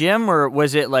in the gym, or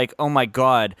was it like, oh my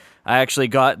God, I actually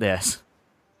got this?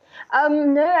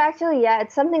 No, actually, yeah,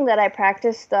 it's something that I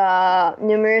practiced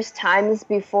numerous times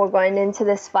before going into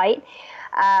this fight,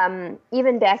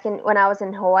 even back when I was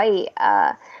in Hawaii.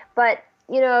 But,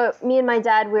 me and my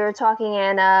dad, we were talking,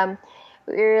 and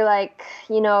we were like,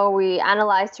 we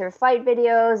analyzed her fight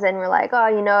videos, and we're like,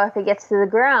 if it gets to the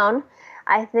ground,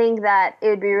 I think that it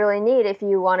would be really neat if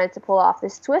you wanted to pull off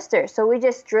this twister. So we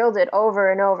just drilled it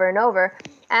over and over and over.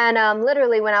 And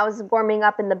literally, when I was warming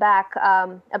up in the back,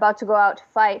 about to go out to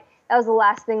fight, that was the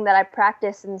last thing that I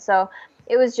practiced, and so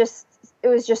it was just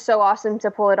so awesome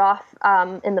to pull it off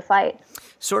in the fight.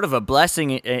 Sort of a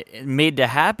blessing it made to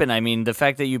happen. I mean, the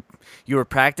fact that you were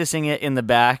practicing it in the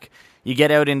back, you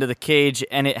get out into the cage,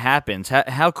 and it happens.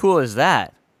 How cool is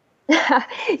that?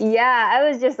 Yeah, I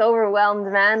was just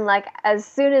overwhelmed, man. Like, as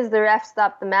soon as the ref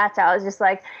stopped the match, I was just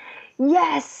like,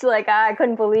 yes! Like, I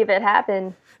couldn't believe it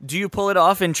happened. Do you pull it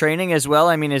off in training as well?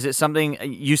 I mean, is it something,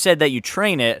 you said that you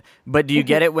train it, but do you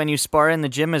get it when you spar in the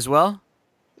gym as well?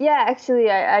 Yeah, actually,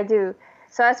 I do.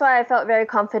 So that's why I felt very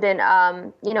confident,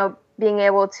 being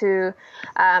able to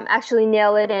actually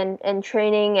nail it in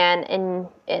training and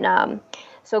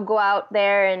so go out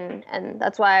there, and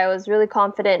that's why I was really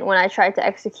confident when I tried to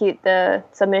execute the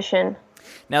submission.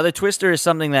 Now, the twister is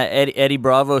something that Eddie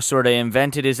Bravo sort of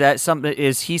invented.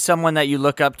 Is he someone that you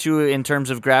look up to in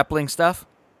terms of grappling stuff?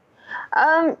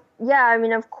 Yeah, I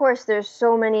mean, of course, there's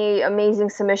so many amazing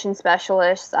submission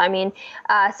specialists. I mean,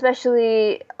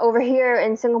 especially over here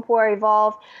in Singapore,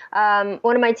 Evolve,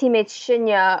 one of my teammates,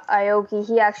 Shinya Aoki,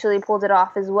 he actually pulled it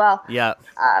off as well. Yeah.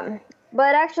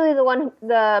 But actually,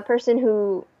 the person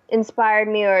who inspired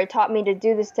me or taught me to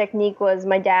do this technique was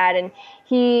my dad, and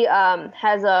he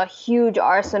has a huge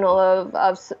arsenal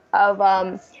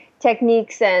of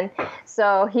techniques, and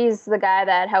so he's the guy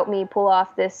that helped me pull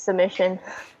off this submission.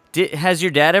 Has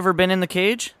your dad ever been in the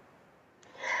cage?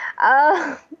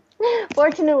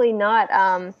 Fortunately not.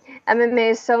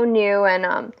 MMA is so new,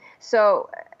 and so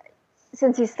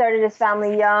since he started his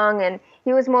family young, and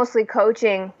he was mostly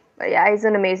coaching, but yeah, he's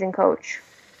an amazing coach.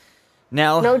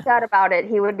 Now, no doubt about it,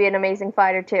 he would be an amazing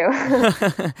fighter too.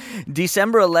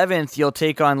 December 11th, you'll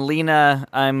take on Lena.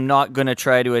 I'm not going to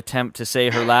try to attempt to say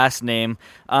her last name.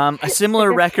 A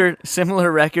similar record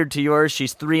to yours.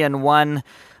 She's 3-1.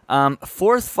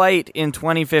 Fourth fight in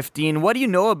 2015. What do you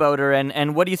know about her,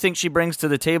 and what do you think she brings to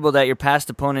the table that your past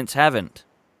opponents haven't?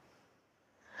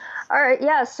 All right,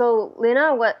 yeah. So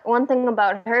Lena, one thing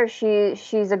about her,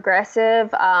 she's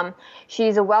aggressive.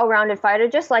 She's a well-rounded fighter,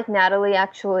 just like Natalie,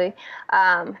 actually.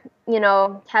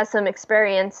 Has some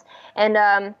experience,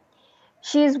 and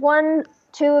she's won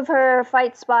 2 of her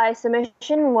fights by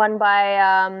submission, one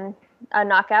by a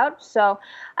knockout. So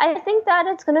I think that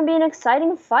it's going to be an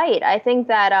exciting fight. I think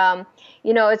that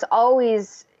it's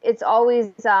always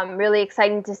really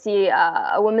exciting to see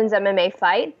a women's MMA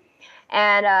fight.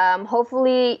 And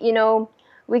hopefully,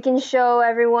 we can show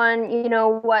everyone,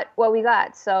 what we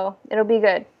got. So it'll be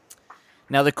good.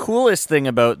 Now, the coolest thing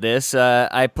about this,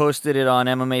 I posted it on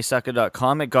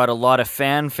MMASucka.com. It got a lot of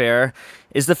fanfare,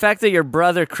 is the fact that your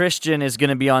brother Christian is going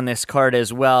to be on this card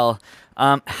as well.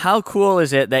 How cool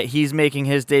is it that he's making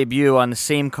his debut on the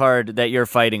same card that you're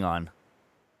fighting on?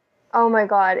 Oh my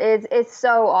God, it's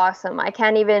so awesome. I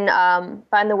can't even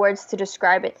find the words to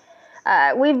describe it.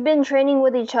 We've been training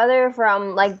with each other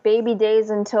from like baby days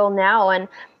until now, and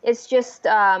it's just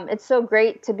it's so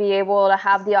great to be able to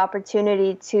have the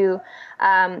opportunity to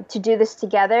do this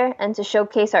together and to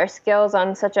showcase our skills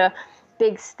on such a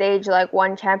big stage like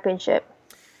One Championship.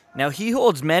 Now, he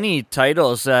holds many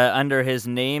titles under his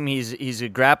name. He's a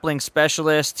grappling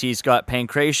specialist. He's got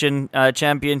pankration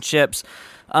championships.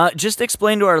 Just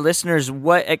explain to our listeners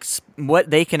what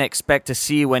they can expect to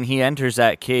see when he enters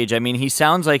that cage. I mean, he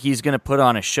sounds like he's going to put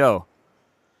on a show.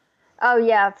 Oh,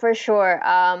 yeah, for sure.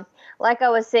 Like I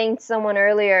was saying to someone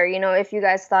earlier, if you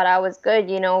guys thought I was good,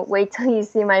 wait till you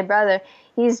see my brother.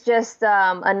 He's just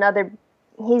I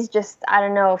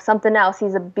don't know, something else.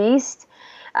 He's a beast.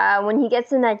 When he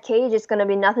gets in that cage, it's going to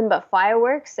be nothing but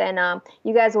fireworks, and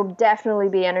you guys will definitely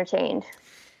be entertained.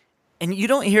 And you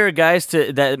don't hear guys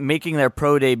that making their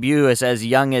pro debut as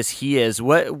young as he is.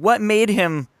 What made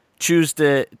him choose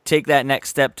to take that next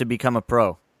step to become a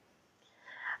pro?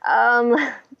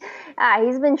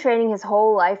 He's been training his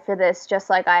whole life for this, just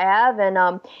like I have,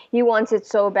 and he wants it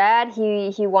so bad.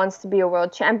 He wants to be a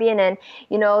world champion, and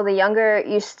the younger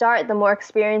you start, the more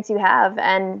experience you have,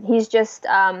 and he's just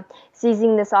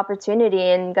seizing this opportunity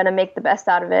and gonna make the best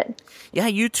out of it. Yeah,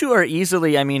 you two are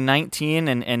easily, 19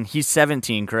 and he's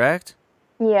 17, correct?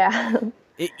 Yeah.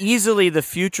 Easily the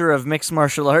future of mixed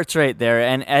martial arts right there,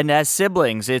 and as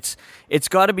siblings, it's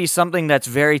got to be something that's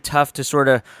very tough to sort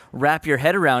of wrap your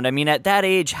head around. I mean, at that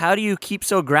age, how do you keep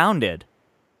so grounded?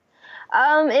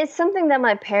 It's something that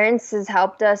my parents has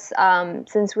helped us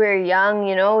since we were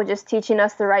young, just teaching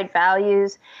us the right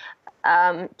values,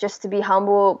 just to be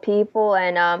humble people,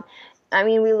 and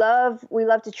we love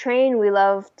to train, we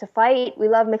love to fight, we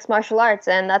love mixed martial arts,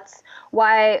 and that's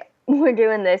why we're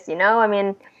doing this,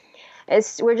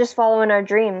 we're just following our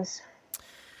dreams.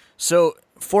 So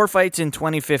 4 fights in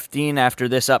 2015 after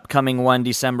this upcoming one,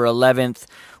 December 11th.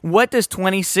 What does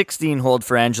 2016 hold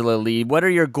for Angela Lee? What are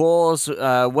your goals?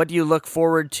 What do you look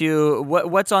forward to?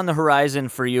 What's on the horizon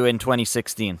for you in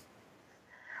 2016?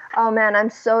 Oh, man, I'm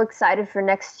so excited for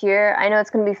next year. I know it's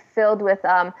going to be filled with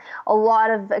a lot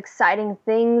of exciting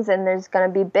things, and there's going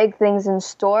to be big things in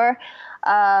store.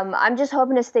 I'm just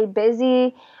hoping to stay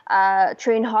busy,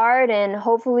 train hard, and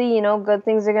hopefully, good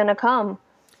things are going to come.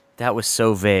 That was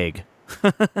so vague.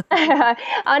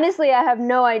 Honestly, I have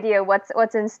no idea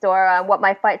what's in store, what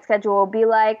my fight schedule will be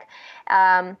like.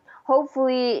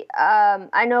 Hopefully,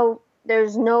 I know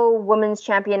there's no women's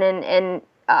champion in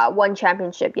one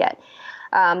championship yet.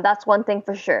 That's one thing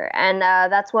for sure, and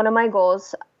that's one of my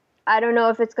goals. I don't know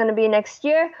if it's going to be next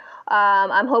year.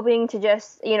 I'm hoping to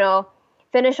just,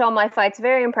 finish all my fights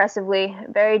very impressively,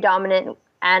 very dominant,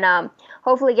 and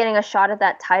hopefully getting a shot at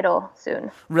that title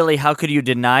soon. Really, how could you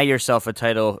deny yourself a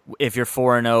title if you're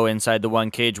 4-0 inside the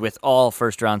one cage with all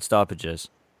first-round stoppages?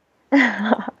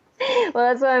 Well,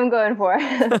 that's what I'm going for.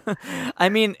 I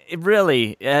mean,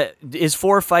 really, is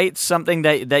 4 fights something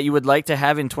that you would like to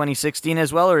have in 2016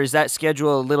 as well, or is that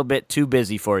schedule a little bit too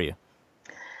busy for you?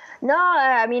 No,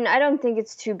 I don't think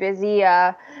it's too busy.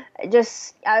 I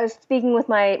was speaking with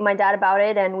my dad about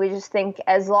it, and we just think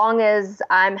as long as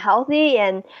I'm healthy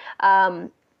and,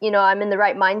 I'm in the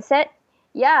right mindset,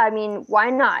 yeah, why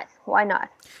not? Why not?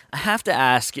 I have to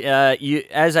ask, you,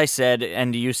 as I said,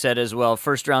 and you said as well,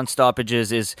 first-round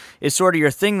stoppages is sort of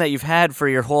your thing that you've had for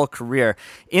your whole career.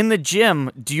 In the gym,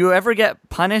 do you ever get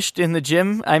punished in the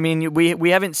gym? We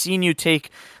haven't seen you take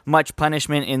much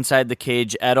punishment inside the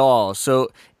cage at all. So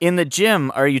in the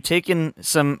gym, are you taking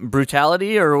some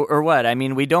brutality or what?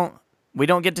 We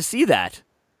don't get to see that.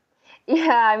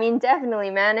 Yeah, definitely,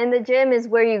 man. In the gym is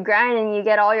where you grind and you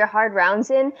get all your hard rounds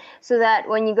in, so that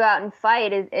when you go out and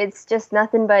fight, it's just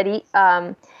nothing but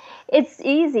it's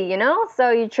easy,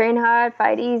 So you train hard,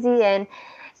 fight easy, and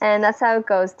that's how it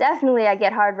goes. Definitely, I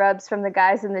get hard rubs from the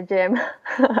guys in the gym.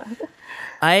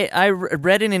 I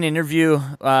read in an interview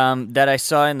that I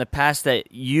saw in the past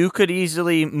that you could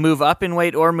easily move up in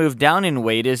weight or move down in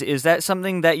weight. Is that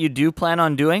something that you do plan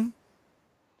on doing?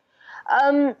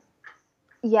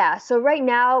 Yeah, so right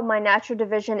now my natural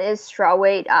division is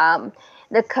strawweight.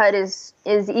 The cut is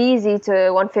easy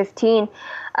to 115.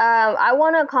 I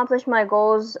want to accomplish my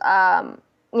goals.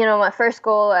 My first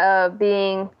goal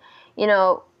being,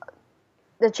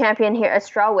 the champion here at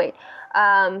strawweight.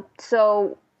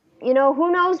 So,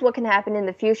 who knows what can happen in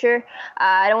the future.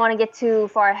 I don't want to get too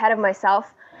far ahead of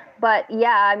myself. But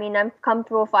yeah, I'm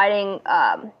comfortable fighting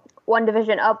one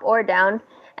division up or down,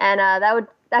 and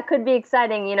that could be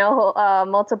exciting,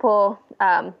 multiple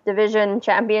division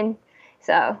champion.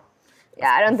 So, yeah,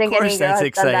 I don't think any girl has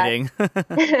exciting. done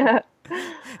that.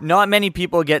 Not many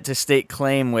people get to stake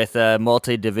claim with a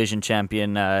multi-division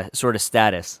champion sort of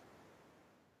status.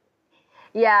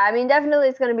 Yeah, definitely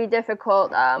it's going to be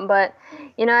difficult, but,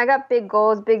 I got big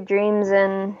goals, big dreams,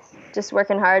 and just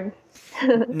working hard.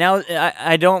 Now,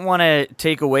 I don't want to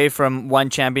take away from One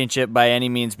Championship by any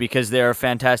means, because they're a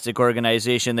fantastic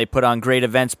organization. They put on great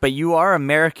events, but you are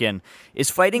American. Is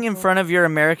fighting in front of your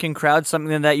American crowd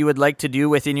something that you would like to do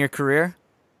within your career?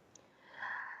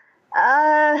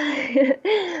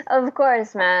 Of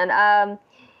course, man.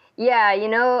 Yeah, you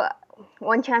know,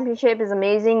 one championship is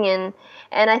amazing, and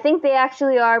I think they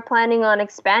actually are planning on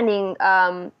expanding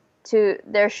to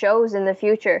their shows in the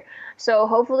future. So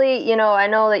hopefully, you know, I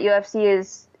know that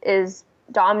UFC is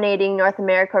dominating North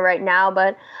America right now,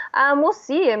 but we'll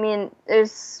see. I mean,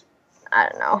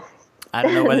 I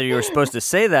don't know whether you were supposed to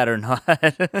say that or not.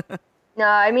 No,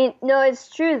 I mean, no,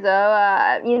 it's true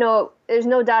though. You know, there's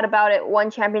no doubt about it. One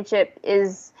championship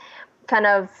is kind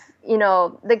of, you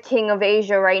know, the king of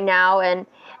Asia right now, and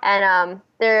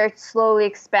they're slowly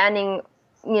expanding,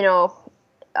 you know,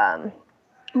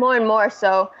 more and more.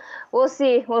 So we'll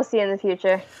see in the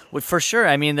future. Well, for sure.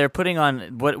 I mean, they're putting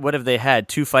on what have they had?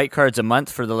 2 fight cards a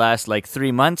month for the last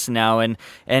 3 months now, and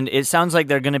it sounds like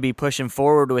they're going to be pushing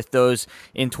forward with those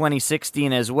in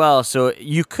 2016 as well. So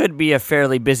you could be a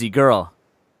fairly busy girl.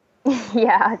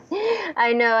 Yeah,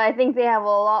 I know. I think they have a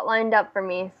lot lined up for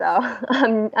me, so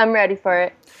I'm ready for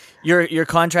it. Your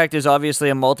contract is obviously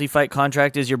a multi-fight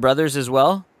contract. Is your brother's as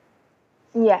well?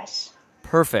 Yes.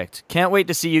 Perfect. Can't wait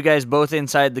to see you guys both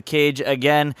inside the cage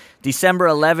again. December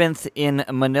 11th in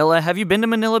Manila. Have you been to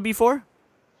Manila before?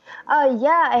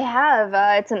 Yeah, I have.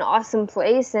 It's an awesome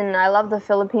place, and I love the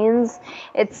Philippines.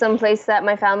 It's some place that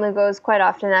my family goes quite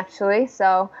often, actually,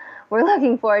 so we're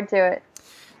looking forward to it.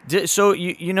 So,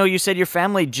 you know, you said your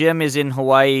family gym is in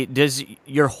Hawaii. Does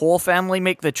your whole family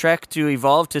make the trek to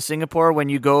Evolve to Singapore when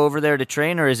you go over there to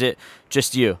train, or is it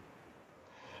just you?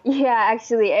 Yeah,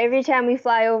 actually, every time we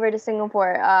fly over to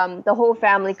Singapore, the whole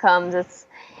family comes.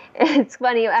 It's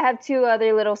funny. I have 2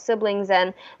 other little siblings,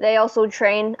 and they also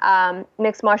train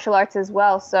mixed martial arts as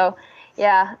well. So,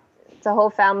 yeah, it's a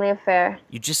whole family affair.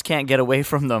 You just can't get away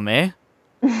from them, eh?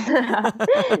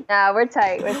 Nah, we're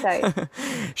tight.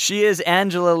 She is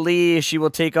Angela Lee. She will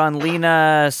take on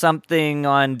Lena something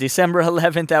on December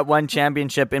 11th at One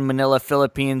Championship in Manila,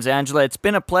 Philippines. Angela, it's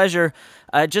been a pleasure.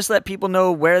 Just let people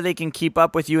know where they can keep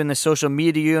up with you in the social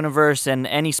media universe, and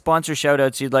any sponsor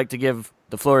shout-outs you'd like to give.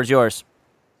 The floor is yours.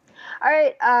 All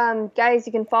right, guys,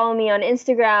 you can follow me on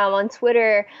Instagram, on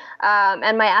Twitter,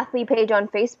 and my athlete page on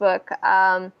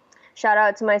Facebook. Shout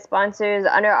out to my sponsors,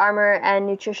 Under Armour and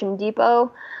Nutrition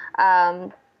Depot.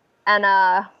 And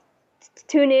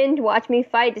tune in to watch me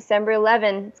fight December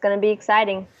 11th. It's going to be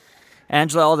exciting.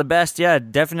 Angela, all the best. Yeah,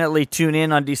 definitely tune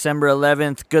in on December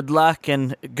 11th. Good luck,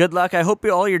 and good luck. I hope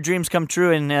all your dreams come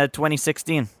true in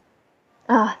 2016.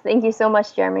 Oh, thank you so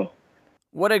much, Jeremy.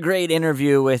 What a great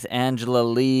interview with Angela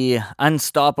Lee.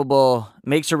 Unstoppable.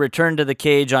 Makes her return to the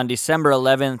cage on December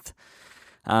 11th.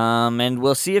 And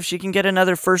we'll see if she can get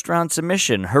another first-round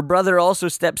submission. Her brother also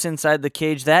steps inside the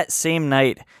cage that same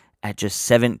night at just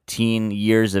 17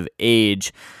 years of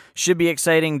age. Should be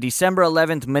exciting. December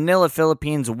 11th, Manila,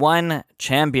 Philippines, One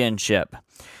Championship.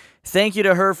 Thank you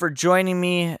to her for joining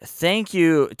me. Thank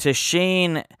you to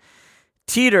Shane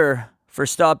Teater for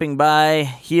stopping by.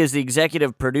 He is the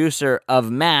executive producer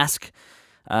of Mask.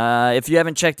 If you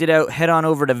haven't checked it out, head on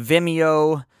over to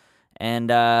Vimeo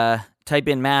and type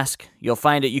in Mask. You'll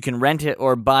find it. You can rent it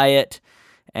or buy it.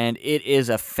 And it is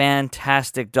a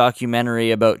fantastic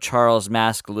documentary about Charles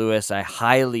Mask Lewis. I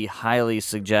highly, highly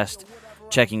suggest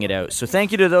checking it out. So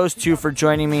thank you to those two for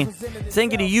joining me.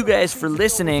 Thank you to you guys for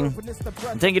listening.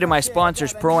 And thank you to my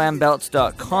sponsors,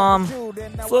 ProAmBelts.com,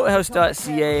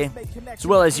 FloatHouse.ca, as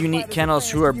well as Unique Kennels,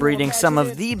 who are breeding some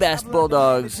of the best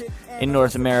bulldogs in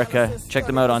North America. Check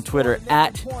them out on Twitter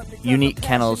at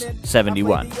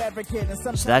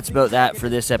UniqueKennels71. So that's about that for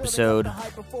this episode.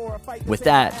 With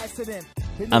that,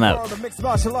 I'm out. Mixed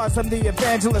martial arts, I'm the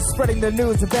evangelist, spreading the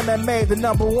news of MMA, the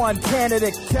 #1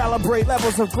 candidate. Calibrate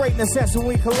levels of greatness as when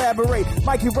we collaborate.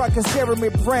 Mikey Ruckus, Jeremy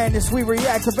Brand, as we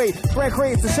reactivate. Brand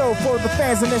creates the show for the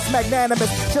fans, and it's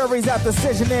magnanimous. Jury's out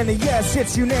decision, and yes,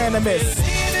 it's unanimous.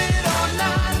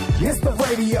 It's the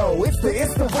radio, it's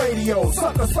the radio,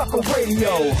 Sucka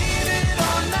radio.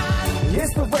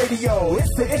 It's the radio,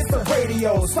 it's the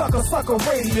radio, Sucka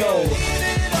radio.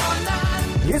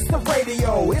 It's the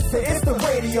radio, it's the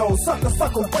radio,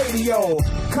 Sucka radio.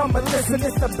 Come and listen,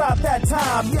 it's about that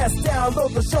time. Yes,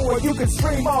 download the show or you can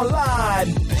stream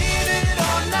online.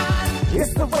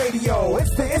 It's the radio,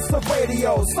 it's the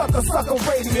radio, Sucka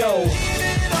radio.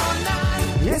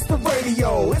 It's the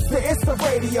radio, it's the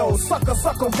radio, Sucka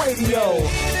radio.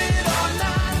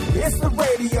 It's the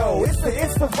radio, it's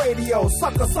the radio,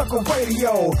 Sucka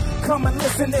radio. Come and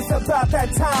listen, it's about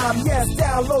that time. Yes,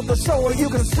 download the show or you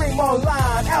can stream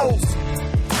online. Out.